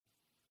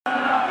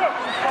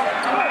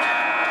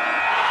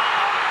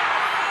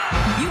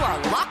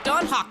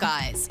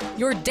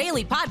your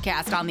daily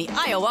podcast on the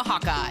Iowa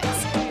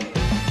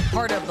Hawkeyes.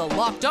 Part of the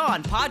Locked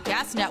On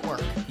Podcast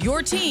Network,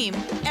 your team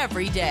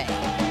every day.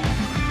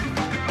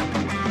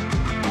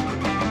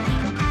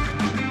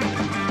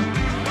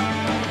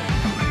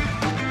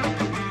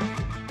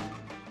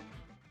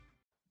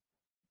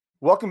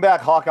 Welcome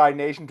back, Hawkeye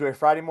Nation, to a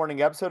Friday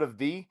morning episode of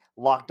the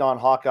Locked On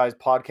Hawkeyes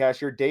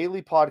podcast, your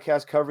daily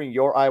podcast covering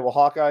your Iowa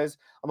Hawkeyes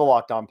on the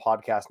Locked On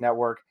Podcast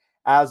Network.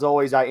 As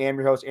always, I am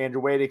your host,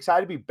 Andrew Wade.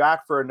 Excited to be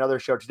back for another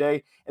show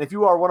today. And if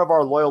you are one of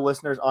our loyal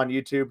listeners on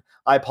YouTube,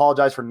 I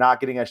apologize for not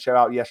getting a show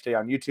out yesterday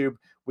on YouTube.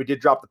 We did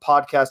drop the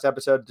podcast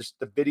episode. Just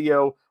the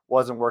video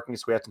wasn't working,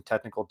 so we had some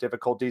technical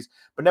difficulties.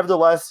 But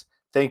nevertheless,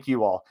 thank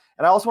you all.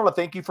 And I also want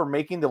to thank you for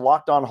making the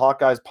Locked On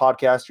Hawkeyes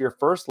podcast your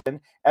first listen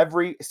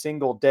every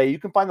single day. You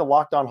can find the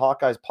Locked On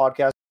Hawkeyes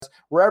podcast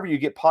wherever you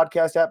get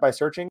podcasts at by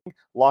searching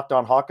Locked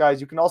On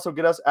Hawkeyes. You can also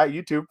get us at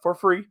YouTube for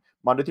free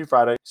Monday through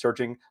Friday,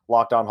 searching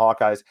Locked On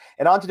Hawkeyes.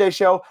 And on today's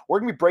show,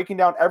 we're going to be breaking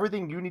down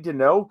everything you need to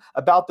know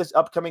about this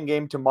upcoming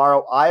game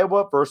tomorrow,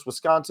 Iowa versus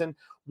Wisconsin.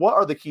 What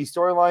are the key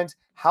storylines?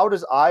 How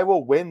does Iowa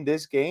win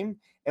this game?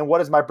 And what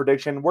is my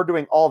prediction? We're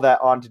doing all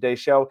that on today's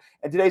show.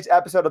 And today's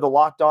episode of the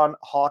Locked On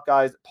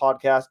Hawkeyes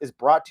podcast is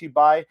brought to you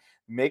by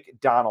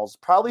McDonald's.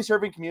 Proudly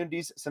serving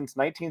communities since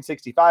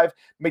 1965,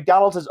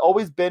 McDonald's has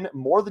always been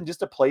more than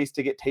just a place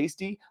to get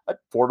tasty,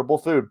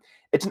 affordable food.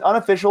 It's an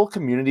unofficial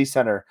community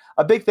center.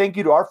 A big thank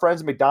you to our friends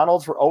at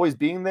McDonald's for always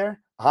being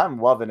there. I'm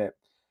loving it.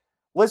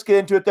 Let's get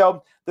into it,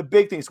 though. The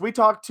big things. We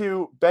talked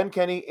to Ben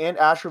Kenny and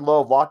Asher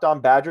Lowe of Locked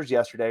On Badgers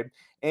yesterday,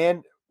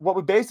 and what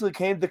we basically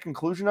came to the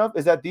conclusion of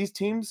is that these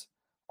teams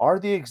are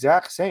the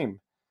exact same.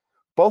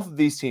 Both of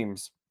these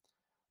teams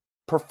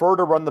prefer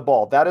to run the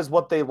ball. That is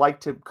what they like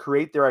to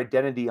create their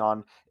identity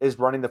on, is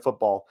running the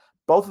football.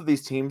 Both of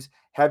these teams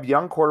have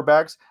young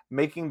quarterbacks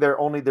making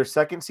their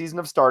second season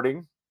of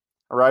starting,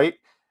 right?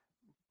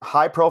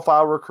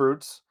 High-profile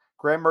recruits.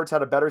 Graham Mertz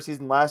had a better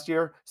season last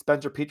year.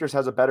 Spencer Petras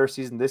has a better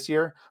season this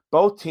year.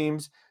 Both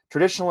teams,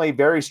 traditionally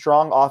very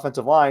strong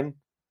offensive line.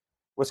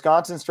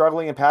 Wisconsin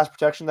struggling in pass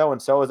protection, though,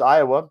 and so is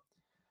Iowa.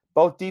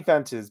 Both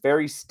defenses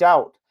very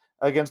stout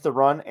against the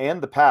run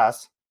and the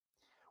pass.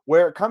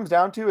 Where it comes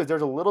down to is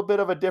there's a little bit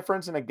of a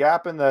difference and a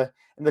gap in the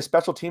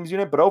special teams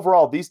unit, but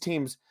overall these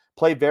teams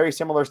play very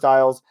similar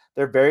styles.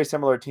 They're very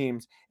similar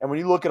teams. And when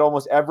you look at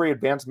almost every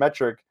advanced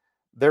metric,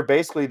 they're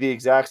basically the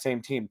exact same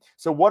team.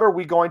 So what are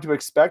we going to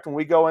expect when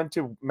we go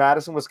into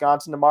Madison,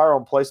 Wisconsin tomorrow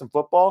and play some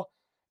football?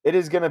 It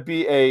is going to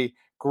be a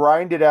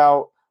grinded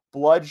out,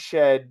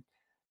 bloodshed,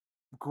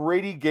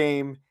 gritty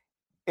game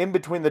in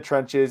between the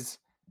trenches.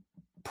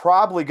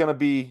 Probably going to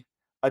be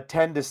a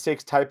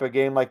 10-6 type of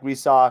game like we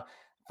saw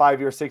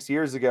 5 or 6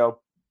 years ago.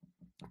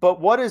 But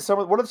what are some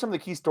of the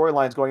key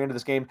storylines going into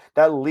this game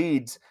that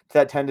leads to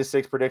that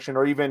 10-6 prediction,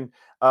 or even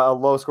a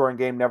low scoring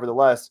game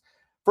nevertheless?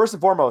 First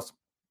and foremost,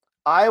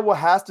 Iowa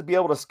has to be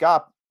able to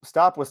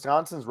stop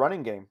Wisconsin's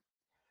running game.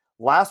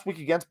 Last week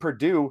against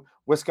Purdue,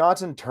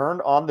 Wisconsin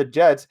turned on the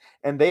Jets,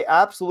 and they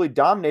absolutely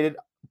dominated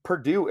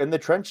Purdue in the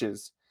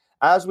trenches.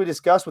 As we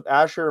discussed with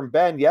Asher and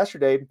Ben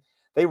yesterday,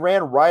 they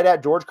ran right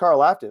at George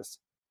Karlaftis.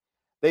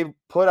 They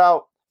put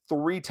out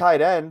 3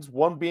 tight ends,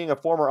 one being a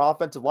former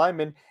offensive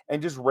lineman,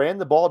 and just ran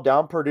the ball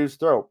down Purdue's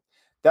throat.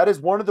 That is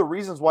one of the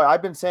reasons why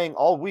I've been saying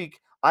all week,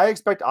 I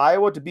expect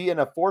Iowa to be in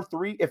a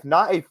 4-3, if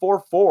not a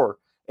 4-4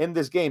 in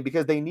this game,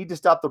 because they need to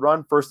stop the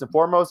run first and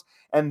foremost,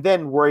 and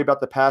then worry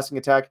about the passing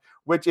attack,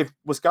 which if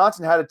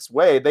Wisconsin had its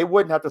way, they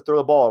wouldn't have to throw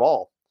the ball at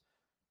all.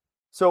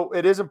 So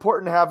it is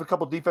important to have a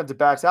couple defensive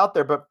backs out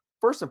there, but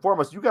first and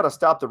foremost, you got to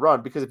stop the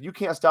run, because if you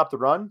can't stop the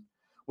run,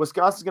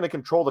 Wisconsin's going to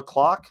control the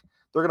clock.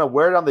 They're going to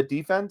wear down the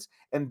defense,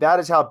 and that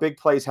is how big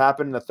plays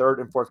happen in the third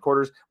and fourth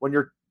quarters, when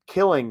you're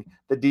killing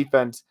the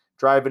defense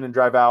drive in and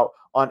drive out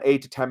on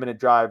 8 to 10-minute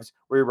drives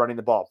where you're running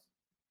the ball.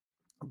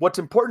 What's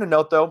important to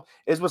note, though,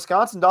 is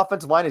Wisconsin's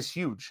offensive line is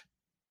huge.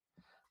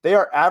 They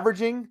are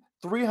averaging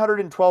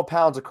 312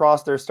 pounds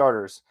across their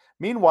starters.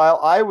 Meanwhile,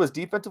 Iowa's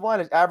defensive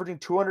line is averaging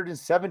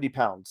 270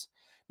 pounds.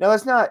 Now,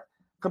 that's not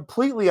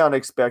completely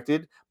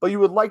unexpected, but you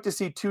would like to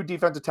see 2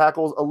 defensive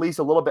tackles at least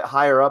a little bit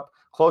higher up,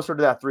 closer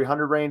to that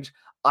 300 range.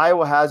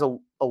 Iowa has a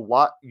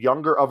lot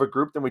younger of a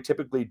group than we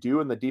typically do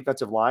in the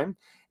defensive line,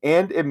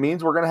 and it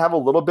means we're going to have a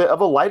little bit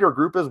of a lighter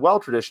group as well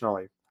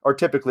traditionally, or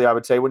typically I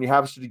would say, when you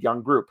have such a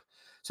young group.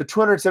 So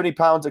 270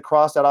 pounds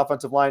across that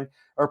offensive line,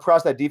 or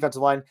across that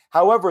defensive line.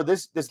 However,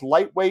 this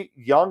lightweight,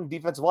 young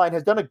defensive line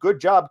has done a good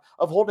job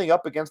of holding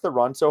up against the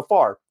run so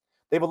far.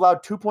 They've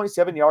allowed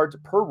 2.7 yards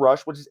per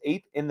rush, which is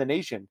 8th in the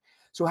nation.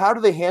 So how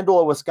do they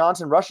handle a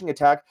Wisconsin rushing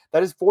attack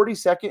that is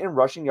 42nd in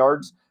rushing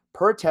yards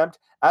per attempt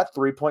at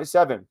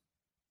 3.7?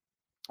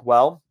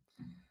 Well,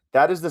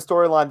 that is the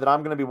storyline that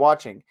I'm going to be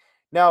watching.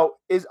 Now,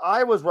 is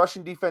Iowa's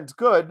rushing defense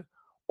good,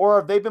 or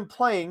have they been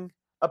playing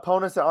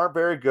opponents that aren't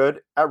very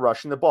good at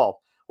rushing the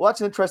ball? Well,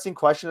 that's an interesting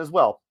question as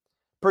well.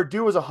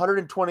 Purdue is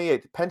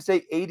 128th, Penn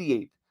State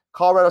 88th,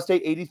 Colorado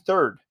State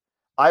 83rd,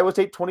 Iowa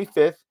State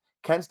 25th,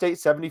 Kent State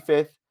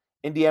 75th,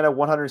 Indiana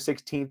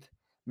 116th,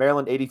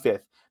 Maryland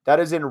 85th. That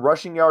is in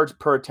rushing yards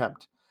per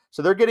attempt.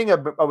 So they're getting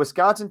a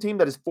Wisconsin team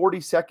that is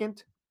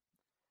 42nd.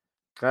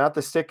 Going to have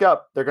to stick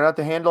up. They're going to have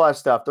to handle that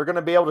stuff. They're going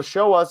to be able to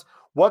show us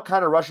what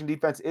kind of rushing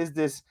defense is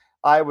this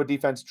Iowa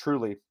defense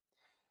truly.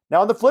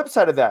 Now, on the flip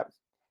side of that,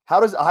 how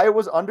does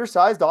Iowa's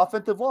undersized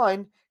offensive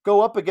line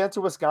go up against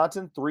a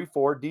Wisconsin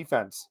 3-4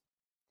 defense?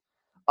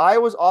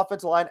 Iowa's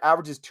offensive line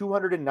averages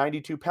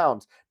 292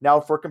 pounds. Now,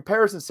 for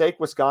comparison's sake,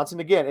 Wisconsin,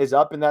 again, is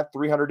up in that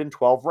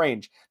 312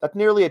 range. That's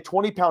nearly a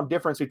 20-pound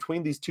difference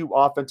between these two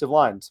offensive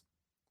lines.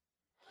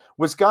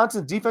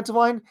 Wisconsin's defensive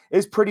line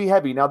is pretty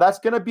heavy. Now, that's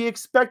going to be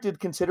expected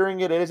considering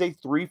it is a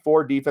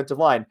 3-4 defensive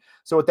line.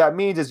 So what that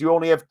means is you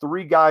only have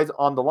 3 guys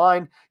on the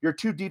line. Your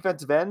 2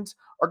 defensive ends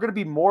are going to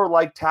be more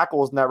like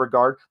tackles in that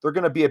regard. They're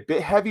going to be a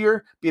bit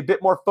heavier, be a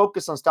bit more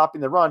focused on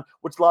stopping the run,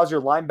 which allows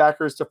your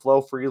linebackers to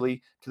flow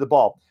freely to the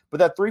ball. But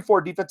that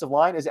 3-4 defensive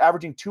line is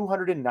averaging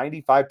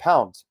 295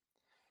 pounds.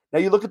 Now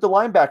you look at the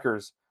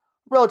linebackers,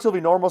 relatively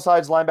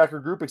normal-sized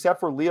linebacker group, except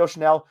for Leo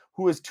Chanel,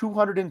 who is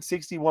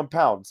 261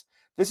 pounds.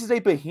 This is a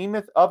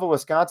behemoth of a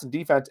Wisconsin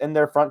defense in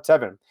their front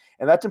 7.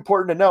 And that's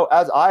important to know,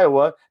 as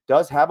Iowa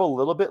does have a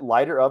little bit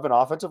lighter of an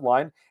offensive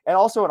line and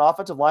also an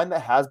offensive line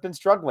that has been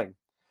struggling.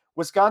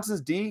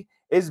 Wisconsin's D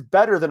is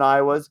better than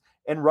Iowa's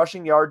in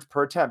rushing yards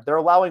per attempt. They're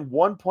allowing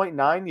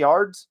 1.9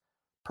 yards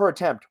per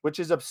attempt, which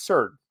is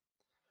absurd.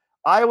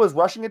 Iowa's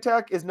rushing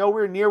attack is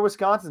nowhere near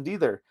Wisconsin's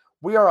either.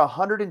 We are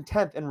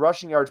 110th in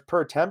rushing yards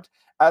per attempt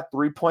at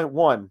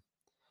 3.1.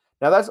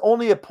 Now, that's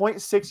only a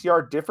 0.6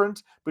 yard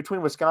difference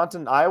between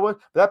Wisconsin and Iowa,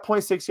 but that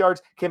 0.6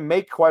 yards can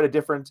make quite a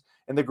difference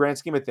in the grand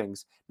scheme of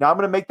things. Now, I'm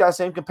going to make that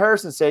same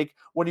comparison's sake.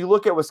 When you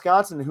look at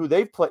Wisconsin, who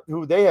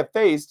they have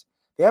faced,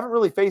 they haven't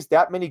really faced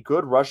that many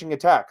good rushing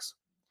attacks.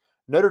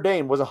 Notre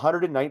Dame was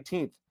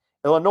 119th,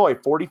 Illinois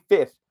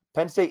 45th,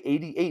 Penn State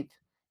 88th,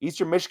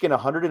 Eastern Michigan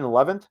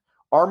 111th,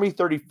 Army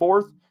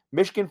 34th,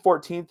 Michigan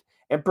 14th,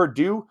 and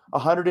Purdue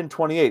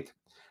 128th.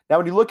 Now,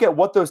 when you look at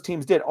what those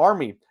teams did,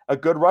 Army, a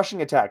good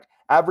rushing attack,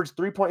 averaged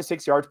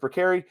 3.6 yards per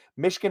carry.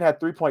 Michigan had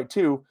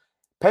 3.2.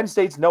 Penn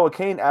State's Noah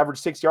Cain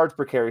averaged 6 yards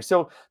per carry.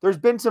 So there's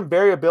been some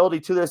variability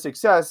to their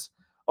success.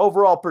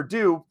 Overall,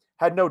 Purdue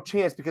had no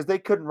chance because they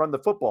couldn't run the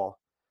football.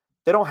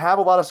 They don't have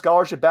a lot of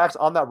scholarship backs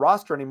on that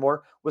roster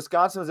anymore.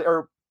 Wisconsin's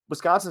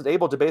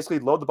able to basically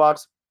load the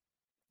box.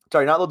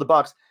 Sorry, not load the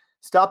box.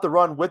 Stop the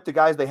run with the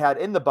guys they had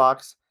in the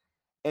box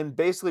and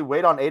basically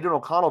wait on Aiden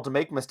O'Connell to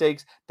make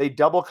mistakes. They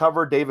double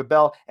covered David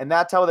Bell, and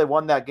that's how they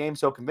won that game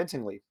so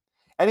convincingly.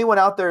 Anyone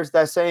out there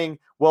that's saying,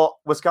 well,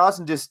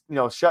 Wisconsin just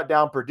shut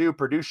down Purdue,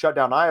 Purdue shut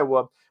down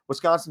Iowa,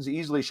 Wisconsin's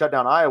easily shut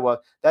down Iowa,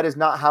 that is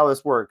not how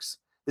this works.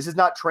 This is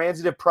not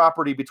transitive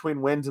property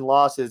between wins and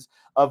losses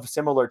of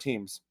similar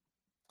teams.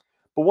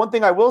 But one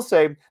thing I will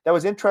say that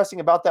was interesting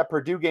about that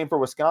Purdue game for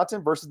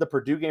Wisconsin versus the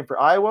Purdue game for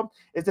Iowa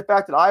is the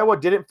fact that Iowa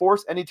didn't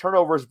force any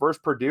turnovers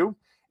versus Purdue,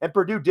 and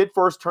Purdue did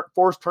force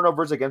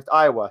turnovers against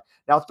Iowa.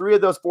 Now, 3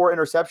 of those 4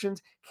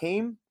 interceptions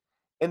came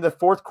in the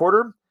fourth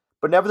quarter,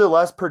 but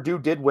nevertheless, Purdue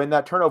did win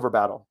that turnover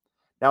battle.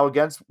 Now,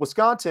 against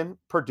Wisconsin,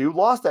 Purdue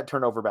lost that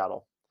turnover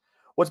battle.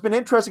 What's been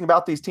interesting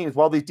about these teams,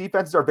 while these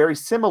defenses are very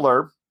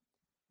similar,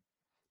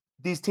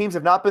 these teams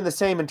have not been the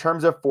same in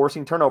terms of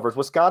forcing turnovers.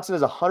 Wisconsin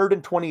is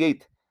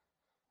 128th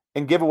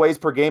in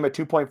giveaways per game at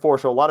 2.4,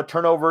 so a lot of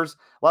turnovers,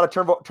 a lot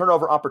of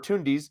turnover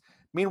opportunities.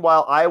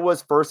 Meanwhile,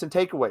 Iowa's first in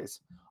takeaways.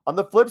 On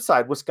the flip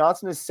side,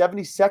 Wisconsin is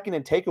 72nd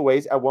in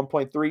takeaways at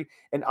 1.3,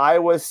 and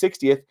Iowa is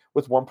 60th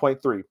with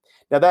 1.3.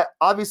 Now, that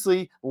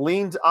obviously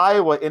leans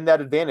Iowa in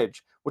that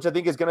advantage, which I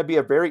think is going to be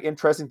a very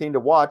interesting thing to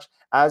watch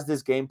as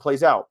this game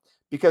plays out,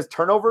 because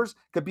turnovers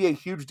could be a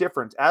huge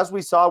difference, as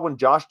we saw when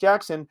Josh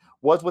Jackson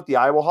was with the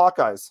Iowa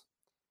Hawkeyes.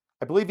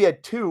 I believe he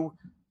had 2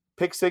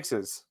 pick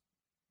sixes.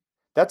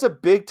 That's a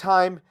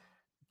big-time,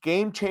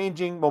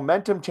 game-changing,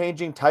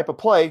 momentum-changing type of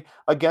play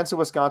against a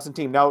Wisconsin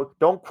team. Now,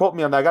 don't quote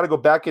me on that. I got to go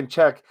back and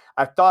check.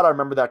 I thought I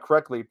remember that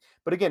correctly.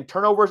 But again,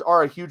 turnovers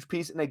are a huge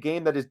piece in a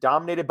game that is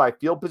dominated by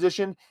field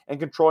position and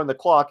controlling the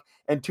clock,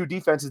 and 2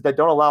 defenses that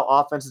don't allow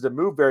offenses to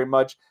move very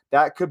much.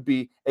 That could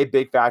be a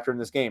big factor in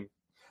this game.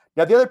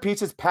 Now, the other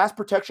piece is pass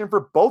protection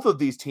for both of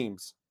these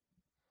teams.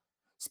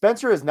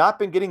 Spencer has not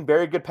been getting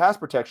very good pass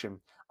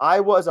protection.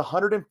 Iowa is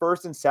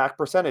 101st in sack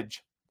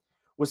percentage.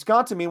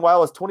 Wisconsin,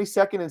 meanwhile, is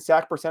 22nd in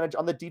sack percentage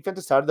on the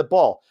defensive side of the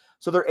ball.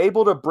 So they're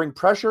able to bring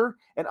pressure,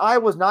 and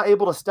Iowa's not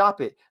able to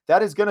stop it.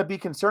 That is going to be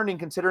concerning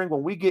considering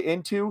when we get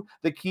into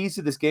the keys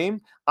to this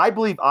game. I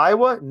believe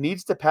Iowa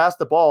needs to pass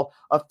the ball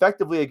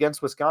effectively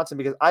against Wisconsin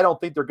because I don't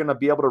think they're going to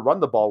be able to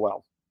run the ball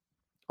well.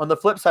 On the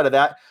flip side of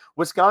that,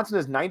 Wisconsin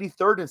is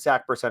 93rd in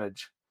sack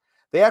percentage.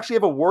 They actually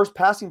have a worse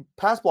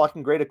pass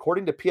blocking grade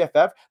according to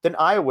PFF than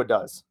Iowa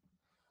does.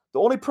 The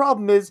only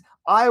problem is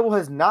Iowa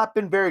has not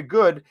been very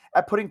good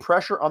at putting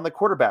pressure on the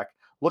quarterback.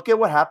 Look at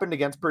what happened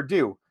against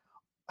Purdue.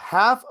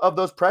 Half of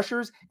those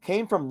pressures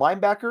came from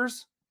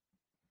linebackers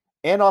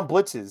and on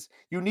blitzes.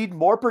 You need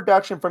more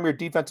production from your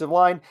defensive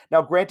line.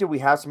 Now, granted, we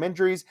have some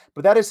injuries,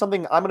 but that is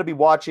something I'm going to be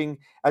watching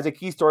as a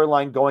key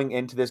storyline going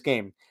into this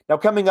game. Now,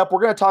 coming up,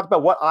 we're going to talk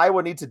about what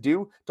Iowa needs to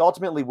do to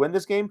ultimately win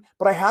this game,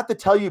 but I have to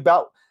tell you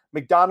about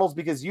McDonald's,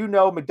 because you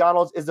know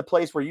McDonald's is the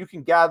place where you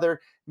can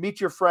gather,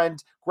 meet your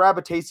friends, grab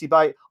a tasty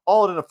bite,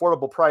 all at an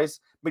affordable price.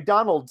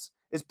 McDonald's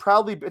is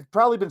proudly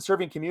been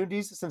serving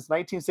communities since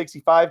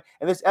 1965,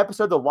 and this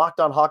episode of the Locked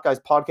On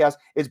Hawkeyes podcast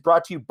is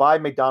brought to you by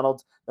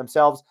McDonald's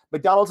themselves.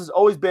 McDonald's has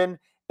always been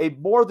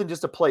more than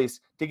just a place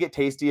to get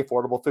tasty,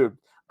 affordable food.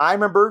 I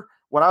remember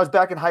when I was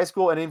back in high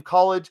school and in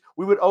college,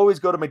 we would always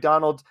go to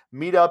McDonald's,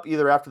 meet up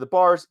either after the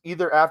bars,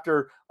 either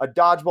after a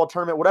dodgeball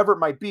tournament, whatever it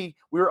might be.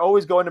 We were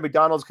always going to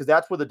McDonald's because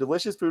that's where the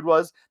delicious food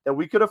was that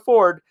we could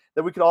afford,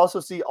 that we could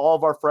also see all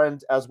of our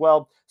friends as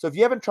well. So if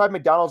you haven't tried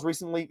McDonald's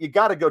recently, you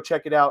got to go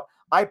check it out.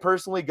 I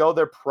personally go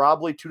there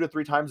probably 2 to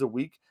 3 times a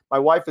week. My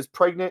wife is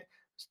pregnant.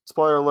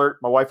 Spoiler alert,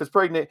 my wife is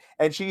pregnant,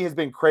 and she has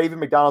been craving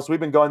McDonald's. We've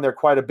been going there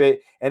quite a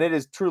bit, and it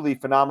is truly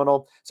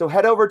phenomenal. So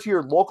head over to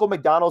your local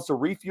McDonald's to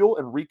refuel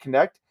and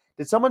reconnect.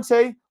 Did someone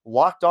say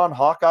Locked On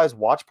Hawkeyes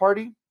watch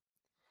party?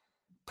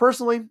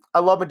 Personally, I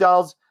love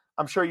McDonald's.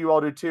 I'm sure you all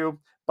do too.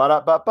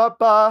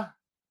 Ba-da-ba-ba-ba.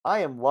 I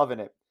am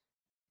loving it.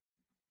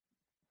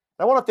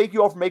 I want to thank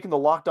you all for making the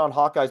Locked On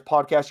Hawkeyes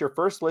podcast your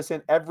first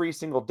listen every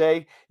single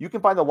day. You can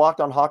find the Locked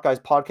On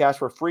Hawkeyes podcast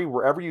for free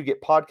wherever you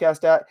get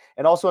podcast at,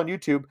 and also on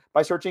YouTube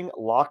by searching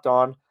Locked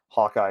On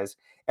Hawkeyes.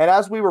 And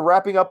as we were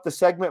wrapping up the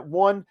segment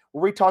 1,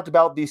 where we talked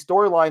about the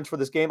storylines for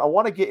this game, I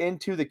want to get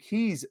into the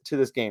keys to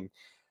this game.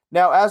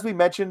 Now, as we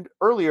mentioned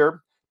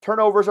earlier,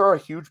 turnovers are a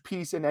huge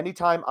piece in any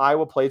time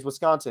Iowa plays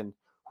Wisconsin.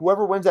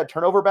 Whoever wins that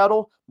turnover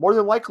battle more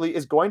than likely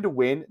is going to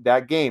win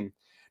that game.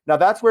 Now,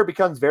 that's where it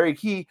becomes very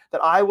key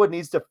that Iowa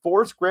needs to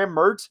force Graham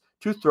Mertz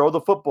to throw the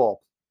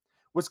football.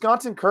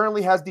 Wisconsin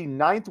currently has the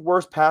 9th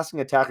worst passing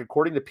attack,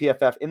 according to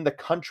PFF, in the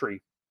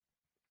country.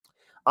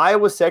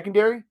 Iowa's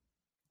secondary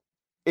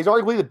is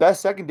arguably the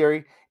best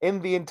secondary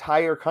in the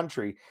entire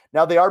country.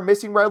 Now, they are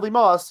missing Riley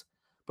Moss,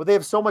 but they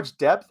have so much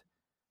depth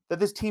that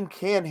this team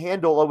can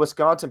handle a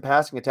Wisconsin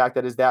passing attack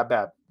that is that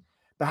bad.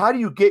 But how do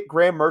you get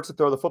Graham Mertz to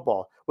throw the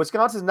football?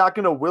 Wisconsin's not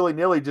going to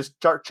willy-nilly just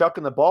start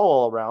chucking the ball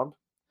all around.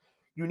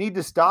 You need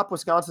to stop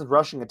Wisconsin's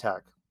rushing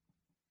attack.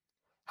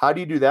 How do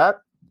you do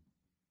that?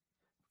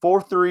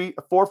 4-3,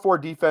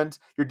 4-4 defense.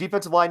 Your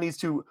defensive line needs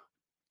to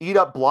eat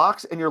up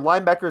blocks, and your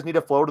linebackers need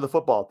to flow to the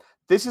football.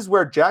 This is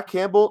where Jack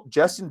Campbell,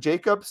 Justin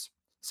Jacobs,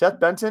 Seth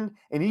Benson,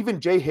 and even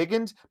Jay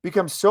Higgins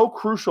become so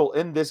crucial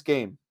in this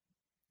game.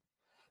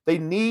 They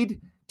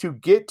need to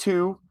get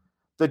to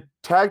the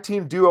tag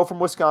team duo from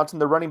Wisconsin,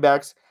 the running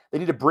backs. They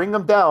need to bring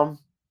them down,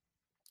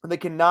 and they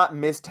cannot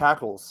miss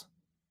tackles.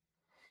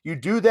 You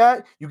do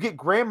that, you get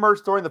Graham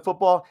Mertz throwing the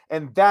football,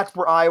 and that's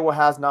where Iowa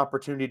has an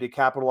opportunity to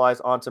capitalize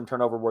on some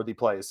turnover-worthy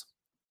plays.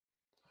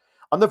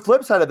 On the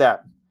flip side of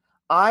that,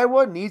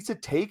 Iowa needs to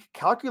take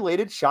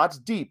calculated shots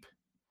deep.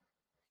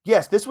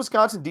 Yes, this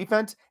Wisconsin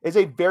defense is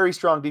a very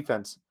strong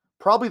defense,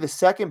 probably the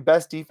second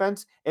best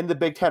defense in the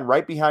Big Ten,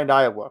 right behind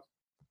Iowa.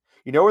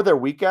 You know where they're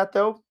weak at,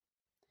 though?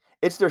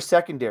 It's their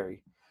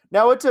secondary.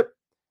 Now, it's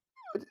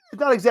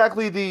not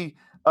exactly the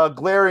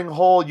glaring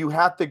hole. You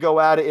have to go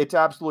at it. It's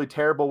absolutely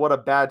terrible. What a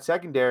bad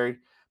secondary.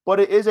 But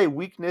it is a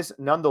weakness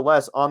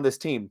nonetheless on this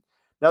team.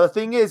 Now, the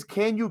thing is,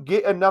 can you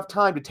get enough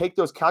time to take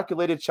those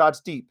calculated shots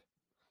deep?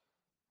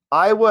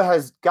 Iowa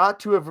has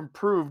got to have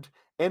improved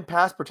in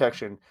pass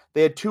protection.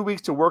 They had 2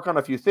 weeks to work on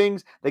a few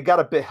things. They got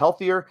a bit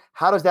healthier.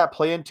 How does that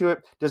play into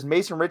it? Does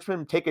Mason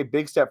Richmond take a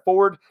big step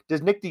forward?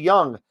 Does Nick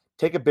DeYoung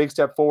take a big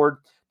step forward?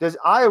 Does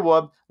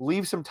Iowa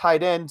leave some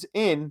tight ends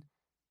in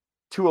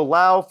to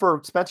allow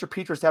for Spencer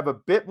Petras to have a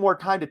bit more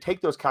time to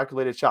take those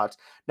calculated shots?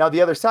 Now,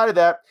 the other side of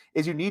that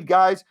is you need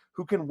guys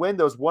who can win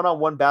those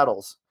one-on-one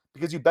battles,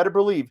 because you better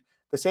believe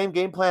the same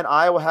game plan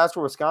Iowa has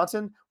for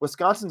Wisconsin,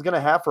 Wisconsin's going to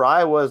have for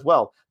Iowa as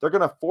well. They're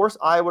going to force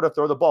Iowa to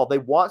throw the ball. They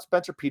want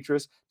Spencer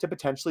Petras to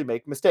potentially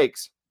make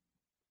mistakes.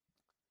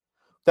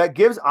 That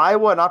gives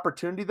Iowa an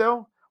opportunity,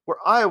 though, where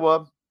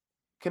Iowa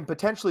can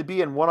potentially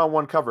be in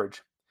one-on-one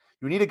coverage.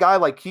 You need a guy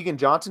like Keegan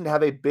Johnson to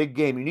have a big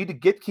game. You need to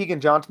get Keegan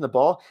Johnson the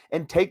ball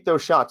and take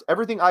those shots.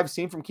 Everything I've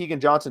seen from Keegan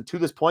Johnson to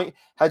this point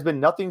has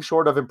been nothing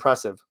short of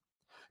impressive.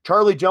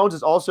 Charlie Jones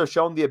has also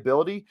shown the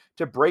ability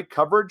to break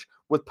coverage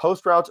with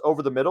post routes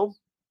over the middle.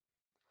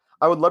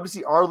 I would love to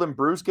see Arlen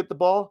Bruce get the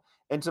ball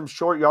and some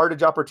short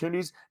yardage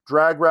opportunities,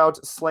 drag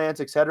routes,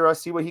 slants, etc.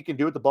 See what he can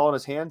do with the ball in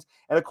his hands.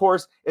 And of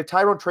course, if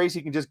Tyrone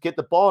Tracy can just get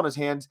the ball in his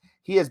hands,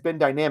 he has been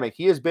dynamic.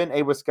 He has been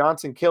a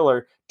Wisconsin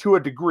killer to a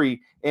degree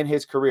in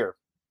his career.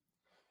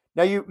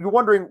 Now, you're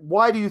wondering,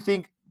 why do you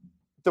think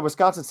the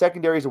Wisconsin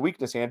secondary is a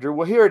weakness, Andrew?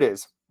 Well, here it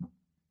is.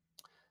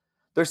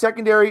 Their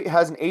secondary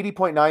has an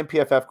 80.9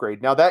 PFF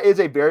grade. Now, that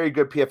is a very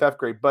good PFF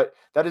grade, but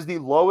that is the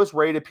lowest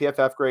rated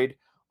PFF grade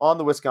on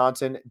the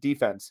Wisconsin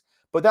defense.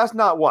 But that's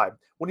not why.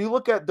 When you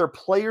look at their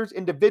players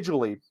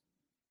individually,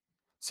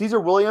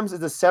 Caesar Williams is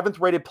the 7th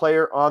rated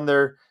player on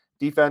their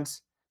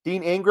defense.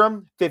 Dean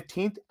Ingram,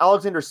 15th.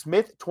 Alexander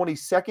Smith,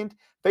 22nd.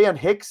 Faion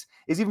Hicks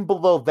is even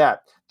below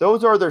that.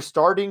 Those are their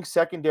starting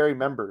secondary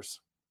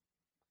members.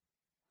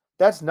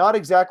 That's not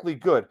exactly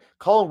good.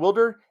 Colin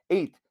Wilder,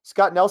 8th.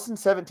 Scott Nelson,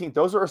 17th.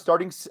 Those are our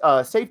starting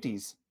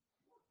safeties.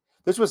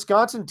 This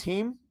Wisconsin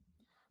team,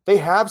 they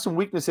have some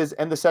weaknesses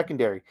in the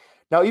secondary.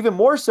 Now, even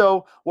more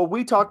so, what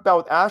we talked about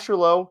with Asher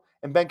Lowe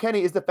and Ben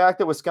Kenny is the fact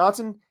that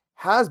Wisconsin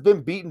has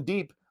been beaten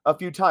deep a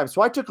few times.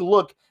 So I took a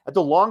look at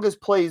the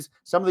longest plays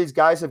some of these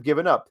guys have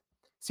given up.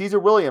 Caesar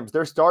Williams,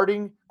 their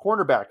starting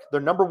cornerback,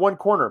 their number one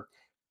corner,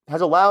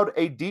 has allowed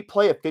a deep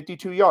play of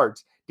 52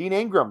 yards. Dean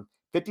Ingram,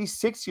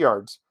 56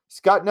 yards.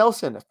 Scott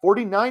Nelson,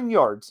 49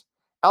 yards.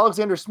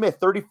 Alexander Smith,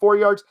 34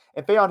 yards.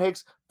 And Faion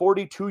Hicks,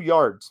 42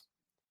 yards.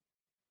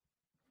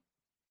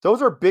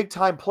 Those are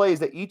big-time plays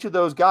that each of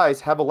those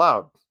guys have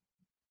allowed.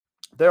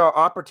 There are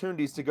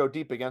opportunities to go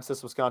deep against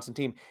this Wisconsin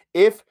team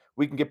if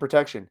we can get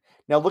protection.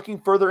 Now, looking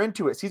further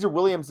into it, Caesar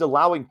Williams is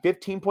allowing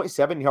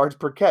 15.7 yards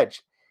per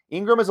catch.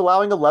 Ingram is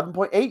allowing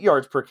 11.8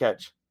 yards per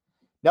catch.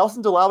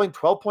 Nelson's allowing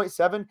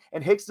 12.7,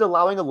 and Hicks is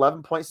allowing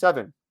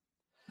 11.7.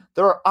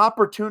 There are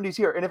opportunities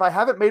here, and if I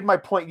haven't made my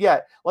point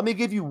yet, let me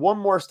give you one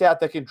more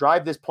stat that can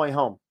drive this point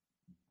home.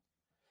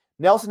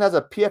 Nelson has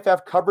a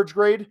PFF coverage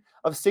grade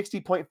of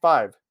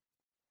 60.5.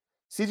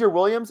 Caesar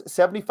Williams,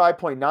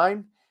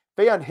 75.9.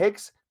 Faion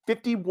Hicks,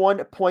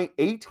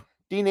 51.8.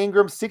 Dean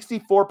Ingram,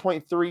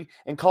 64.3.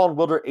 And Colin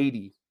Wilder,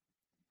 80.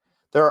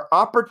 There are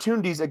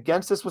opportunities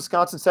against this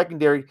Wisconsin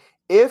secondary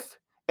if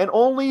and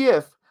only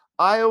if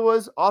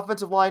Iowa's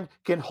offensive line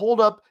can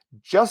hold up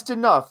just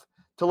enough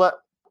to let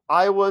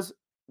Iowa's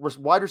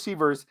wide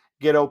receivers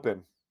get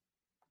open.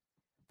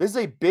 This is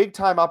a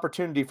big-time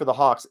opportunity for the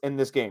Hawks in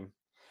this game.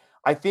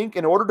 I think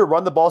in order to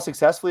run the ball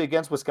successfully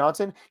against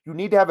Wisconsin, you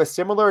need to have a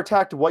similar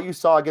attack to what you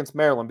saw against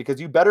Maryland, because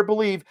you better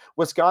believe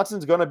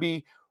Wisconsin's going to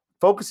be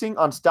focusing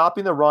on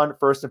stopping the run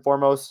first and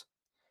foremost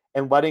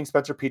and letting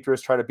Spencer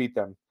Petras try to beat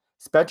them.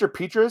 Spencer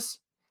Petras,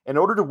 in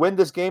order to win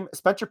this game,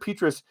 Spencer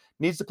Petras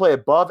needs to play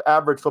above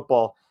average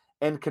football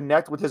and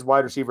connect with his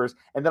wide receivers,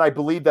 and then I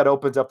believe that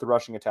opens up the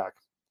rushing attack.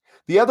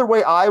 The other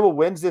way Iowa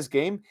wins this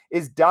game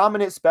is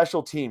dominant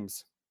special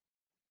teams.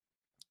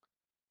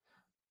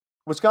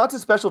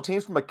 Wisconsin's special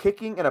teams from a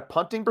kicking and a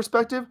punting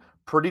perspective,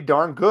 pretty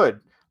darn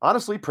good.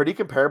 Honestly, pretty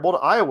comparable to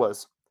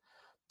Iowa's.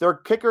 Their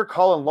kicker,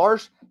 Colin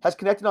Larsh, has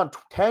connected on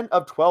 10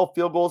 of 12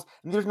 field goals,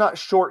 and there's not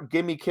short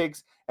gimme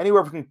kicks,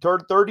 anywhere between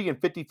 30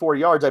 and 54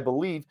 yards, I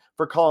believe,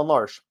 for Colin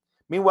Larsh.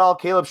 Meanwhile,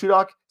 Caleb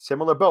Shudock,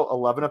 similar boat,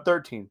 11 of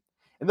 13.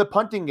 In the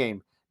punting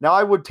game, now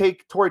I would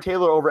take Tory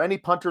Taylor over any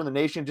punter in the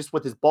nation just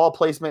with his ball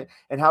placement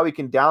and how he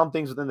can down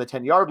things within the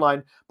 10-yard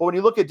line. But when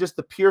you look at just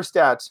the pure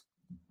stats,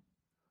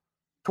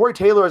 Tory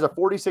Taylor has a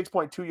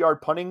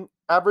 46.2-yard punting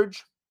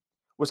average.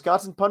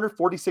 Wisconsin punter,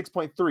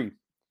 46.3.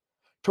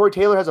 Tory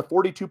Taylor has a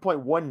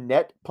 42.1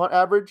 net punt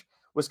average.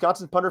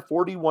 Wisconsin punter,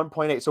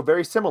 41.8. So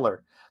very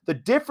similar. The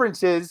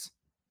difference is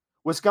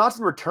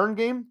Wisconsin return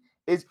game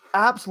is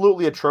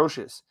absolutely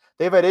atrocious.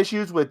 They've had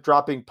issues with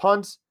dropping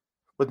punts,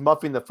 with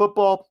muffing the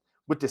football,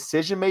 with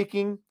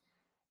decision-making.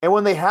 And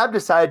when they have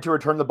decided to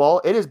return the ball,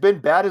 it has been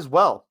bad as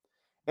well.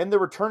 In the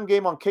return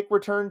game on kick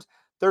returns,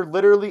 they're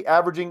literally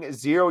averaging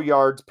 0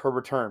 yards per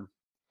return.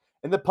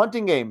 In the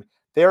punting game,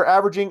 they are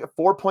averaging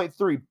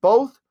 4.3.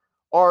 Both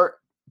are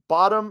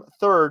bottom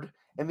third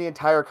in the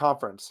entire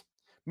conference.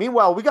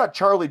 Meanwhile, we got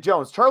Charlie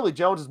Jones. Charlie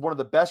Jones is one of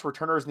the best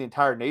returners in the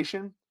entire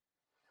nation.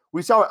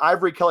 We saw what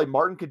Ivory Kelly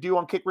Martin could do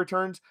on kick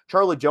returns.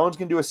 Charlie Jones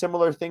can do a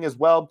similar thing as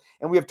well.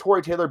 And we have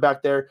Tory Taylor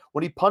back there.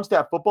 When he punts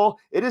that football,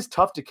 it is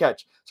tough to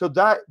catch. So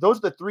those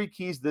are the three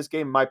keys to this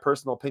game, in my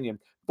personal opinion.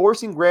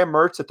 Forcing Graham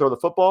Mertz to throw the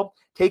football,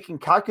 taking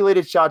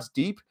calculated shots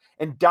deep,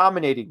 and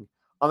dominating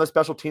on the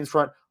special teams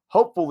front,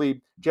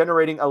 hopefully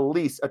generating at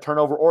least a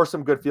turnover or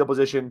some good field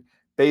position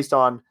based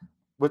on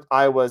with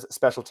Iowa's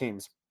special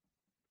teams.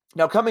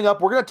 Now, coming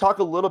up, we're going to talk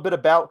a little bit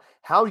about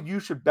how you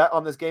should bet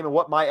on this game and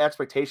what my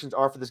expectations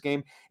are for this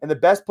game. And the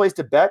best place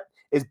to bet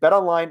is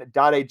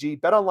betonline.ag.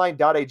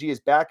 Betonline.ag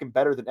is back and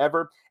better than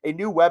ever. A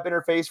new web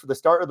interface for the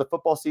start of the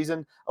football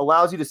season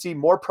allows you to see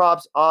more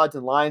props, odds,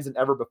 and lines than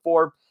ever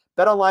before.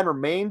 BetOnline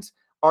remains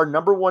our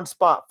number one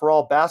spot for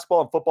all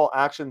basketball and football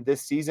action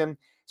this season.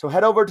 So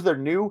head over to their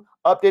new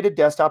updated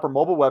desktop or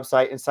mobile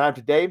website and sign up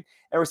today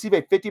and receive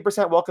a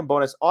 50% welcome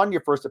bonus on your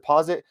first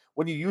deposit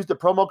when you use the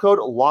promo code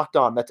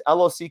LOCKEDON. That's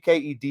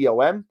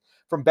LOCKEDON.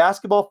 From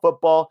basketball,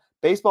 football,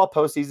 baseball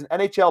postseason,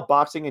 NHL,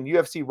 boxing, and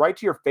UFC right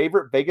to your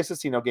favorite Vegas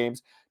casino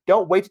games.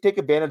 Don't wait to take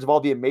advantage of all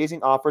the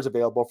amazing offers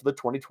available for the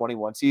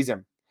 2021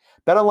 season.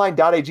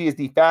 BetOnline.ag is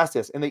the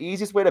fastest and the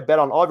easiest way to bet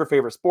on all of your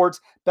favorite sports.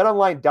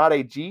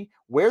 BetOnline.ag,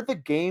 where the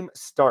game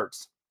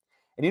starts.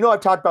 And you know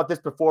I've talked about this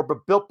before,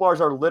 but Built Bars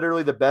are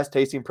literally the best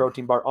tasting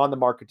protein bar on the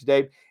market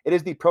today. It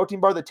is the protein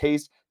bar that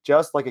tastes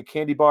just like a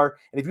candy bar.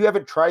 And if you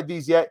haven't tried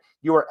these yet,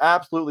 you are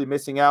absolutely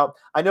missing out.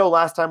 I know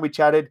last time we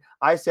chatted,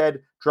 I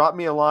said, drop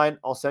me a line.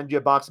 I'll send you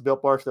a box of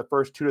Built Bars for the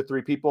first 2 to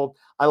 3 people.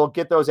 I will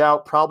get those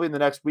out probably in the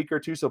next week or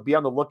two, so be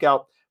on the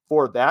lookout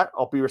for that.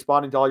 I'll be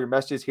responding to all your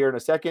messages here in a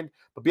second,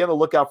 but be on the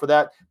lookout for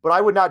that. But I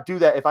would not do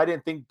that if I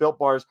didn't think Built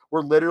Bars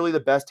were literally the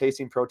best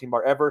tasting protein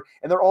bar ever.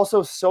 And they're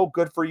also so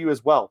good for you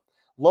as well.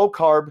 Low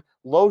carb,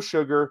 low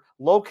sugar,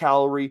 low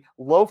calorie,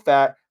 low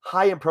fat,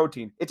 high in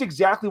protein. It's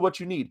exactly what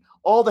you need.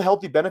 All the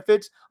healthy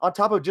benefits on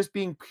top of just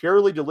being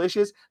purely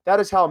delicious. That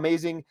is how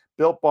amazing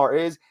Built Bar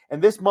is. And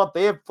this month,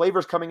 they have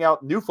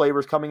new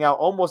flavors coming out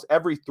almost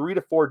every 3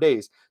 to 4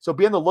 days. So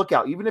be on the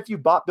lookout. Even if you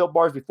bought Built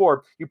Bars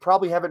before, you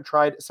probably haven't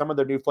tried some of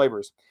their new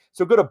flavors.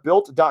 So go to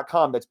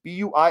built.com. That's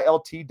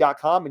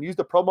BUILT.com and use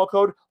the promo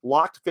code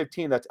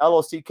LOCKED15. That's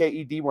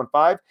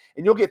LOCKED15.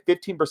 And you'll get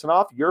 15%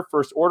 off your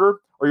first order,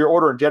 or your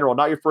order in general,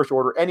 not your first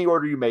order, any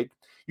order you make.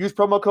 Use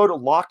promo code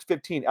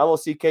LOCKED15,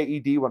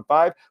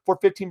 LOCKED15 for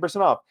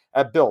 15% off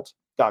at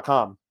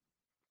built.com.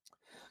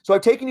 So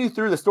I've taken you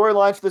through the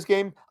storylines for this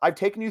game. I've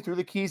taken you through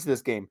the keys to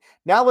this game.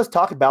 Now let's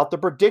talk about the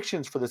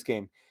predictions for this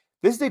game.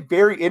 This is a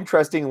very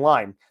interesting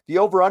line. The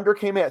over-under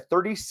came in at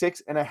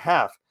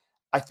 36.5.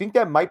 I think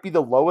that might be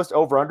the lowest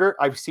over-under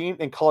I've seen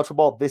in college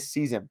football this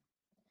season.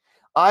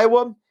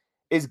 Iowa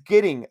is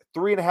getting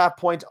 3.5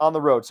 points on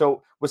the road.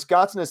 So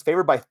Wisconsin is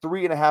favored by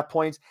 3.5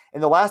 points.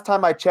 And the last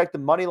time I checked, the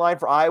money line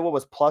for Iowa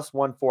was plus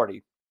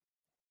 140.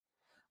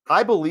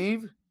 I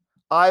believe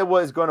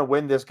Iowa is going to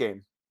win this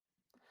game.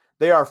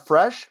 They are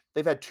fresh.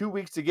 They've had 2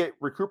 weeks to get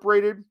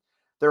recuperated.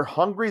 They're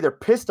hungry. They're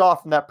pissed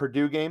off from that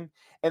Purdue game,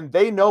 and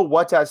they know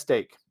what's at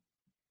stake.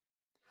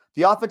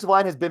 The offensive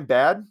line has been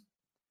bad,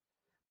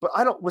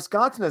 but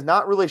Wisconsin has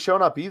not really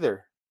shown up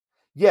either.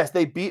 Yes,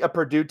 they beat a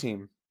Purdue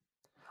team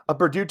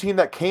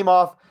that came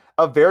off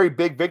a very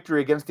big victory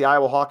against the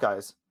Iowa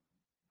Hawkeyes.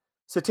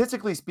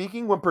 Statistically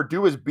speaking, when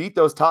Purdue has beat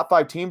those top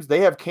 5 teams,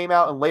 they have came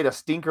out and laid a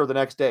stinker the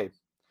next day,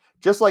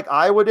 just like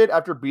Iowa did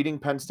after beating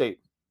Penn State.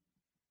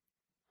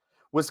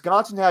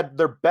 Wisconsin had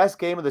their best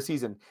game of the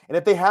season. And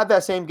if they had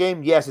that same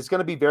game, yes, it's going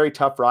to be very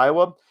tough for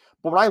Iowa.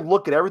 But when I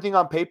look at everything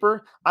on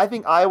paper, I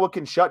think Iowa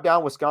can shut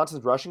down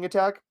Wisconsin's rushing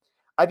attack.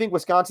 I think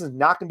Wisconsin's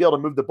not going to be able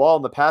to move the ball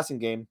in the passing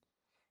game.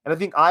 And I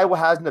think Iowa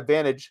has an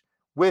advantage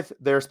with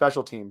their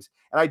special teams.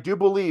 And I do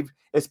believe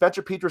if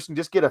Spencer Petras can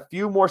just get a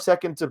few more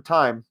seconds of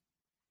time,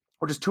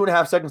 or just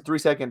 2.5 seconds, 3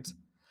 seconds,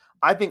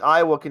 I think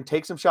Iowa can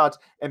take some shots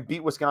and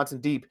beat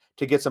Wisconsin deep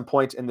to get some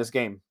points in this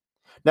game.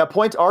 Now,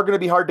 points are going to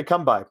be hard to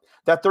come by.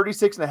 That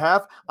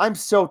 36.5, I'm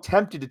so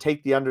tempted to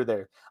take the under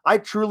there. I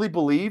truly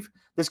believe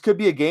this could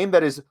be a game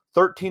that is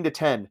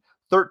 13-10,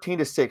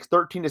 13-6,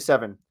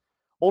 13-7.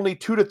 Only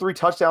 2 to 3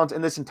 touchdowns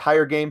in this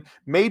entire game,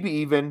 maybe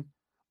even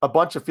a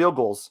bunch of field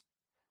goals.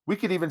 We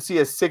could even see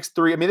a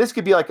 6-3. I mean, this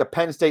could be like a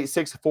Penn State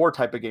 6-4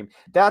 type of game.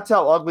 That's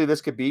how ugly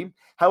this could be.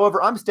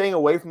 However, I'm staying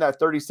away from that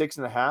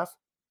 36.5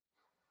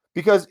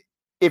 because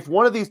if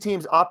one of these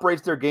teams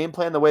operates their game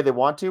plan the way they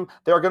want to,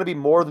 there are going to be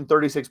more than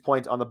 36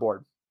 points on the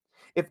board.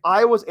 If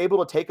Iowa's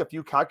able to take a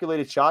few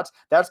calculated shots,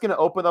 that's going to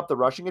open up the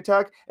rushing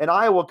attack, and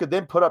Iowa could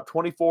then put up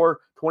 24,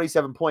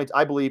 27 points,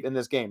 I believe, in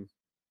this game.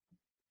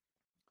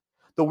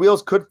 The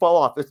wheels could fall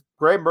off. If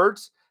Graham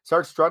Mertz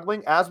starts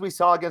struggling, as we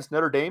saw against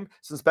Notre Dame,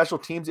 some special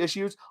teams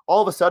issues,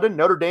 all of a sudden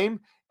Notre Dame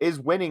is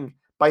winning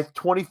by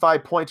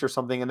 25 points or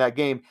something in that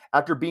game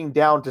after being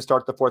down to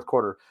start the fourth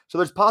quarter. So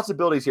there's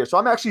possibilities here. So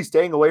I'm actually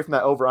staying away from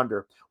that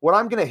over-under. What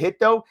I'm going to hit,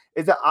 though,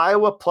 is that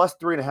Iowa plus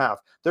 3.5.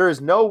 There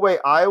is no way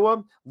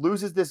Iowa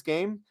loses this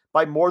game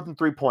by more than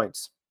 3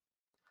 points.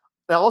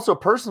 Now, also,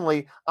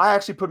 personally, I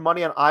actually put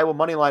money on Iowa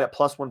money line at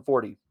plus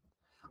 140.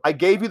 I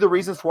gave you the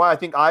reasons why I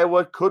think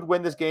Iowa could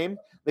win this game,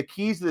 the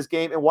keys to this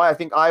game, and why I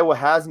think Iowa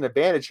has an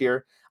advantage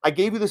here. I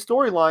gave you the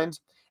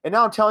storylines. And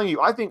now I'm telling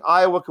you, I think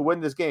Iowa could win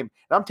this game.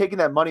 And I'm taking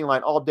that money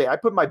line all day. I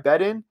put my bet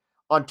in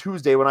on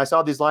Tuesday when I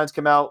saw these lines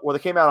come out. Well,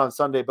 they came out on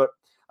Sunday, but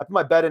I put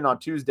my bet in on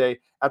Tuesday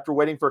after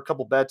waiting for a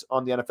couple bets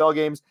on the NFL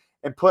games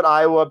and put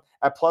Iowa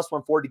at plus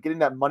 140, getting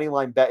that money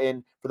line bet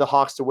in for the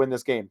Hawks to win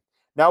this game.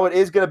 Now it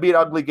is going to be an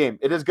ugly game.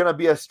 It is going to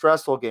be a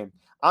stressful game.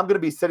 I'm going to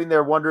be sitting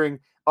there wondering,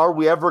 are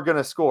we ever going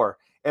to score?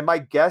 And my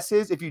guess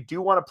is if you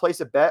do want to place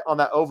a bet on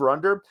that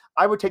over-under,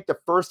 I would take the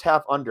first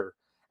half under.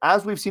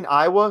 As we've seen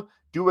Iowa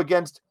do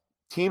against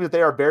teams that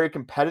they are very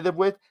competitive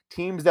with,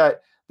 teams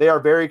that they are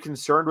very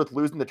concerned with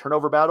losing the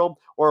turnover battle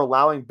or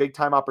allowing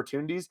big-time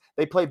opportunities.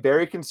 They play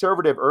very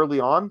conservative early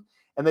on,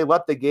 and they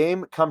let the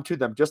game come to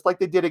them, just like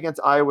they did against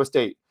Iowa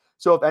State.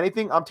 So if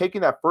anything, I'm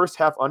taking that first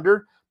half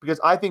under because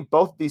I think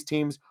both of these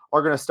teams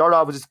are going to start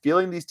off with just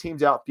feeling these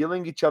teams out,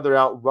 feeling each other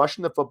out,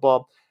 rushing the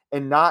football,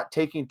 and not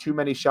taking too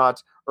many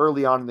shots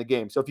early on in the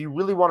game. So if you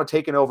really want to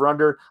take an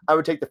over-under, I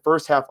would take the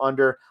first half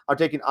under. I'm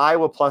taking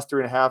Iowa plus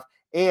 3.5.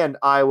 And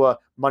Iowa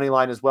money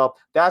line as well.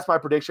 That's my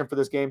prediction for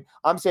this game.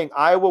 I'm saying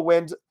Iowa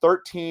wins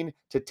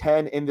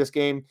 13-10 in this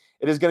game.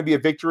 It is going to be a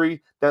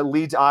victory that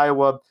leads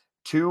Iowa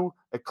to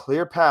a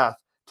clear path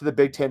to the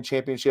Big Ten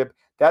championship.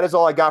 That is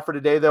all I got for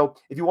today, though.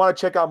 If you want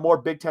to check out more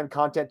Big Ten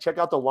content, check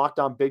out the Locked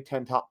On Big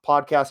Ten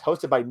podcast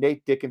hosted by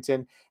Nate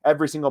Dickinson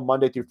every single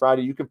Monday through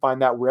Friday. You can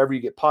find that wherever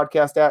you get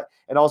podcasts at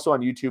and also on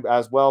YouTube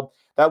as well.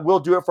 That will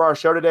do it for our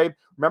show today.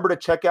 Remember to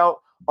check out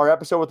our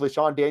episode with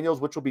LaShawn Daniels,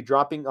 which will be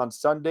dropping on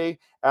Sunday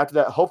after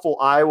that hopeful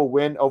Iowa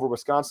win over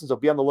Wisconsin. So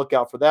be on the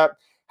lookout for that.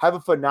 Have a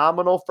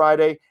phenomenal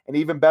Friday and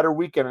even better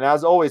weekend. And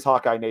as always,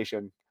 Hawkeye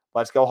Nation,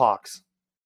 let's go Hawks.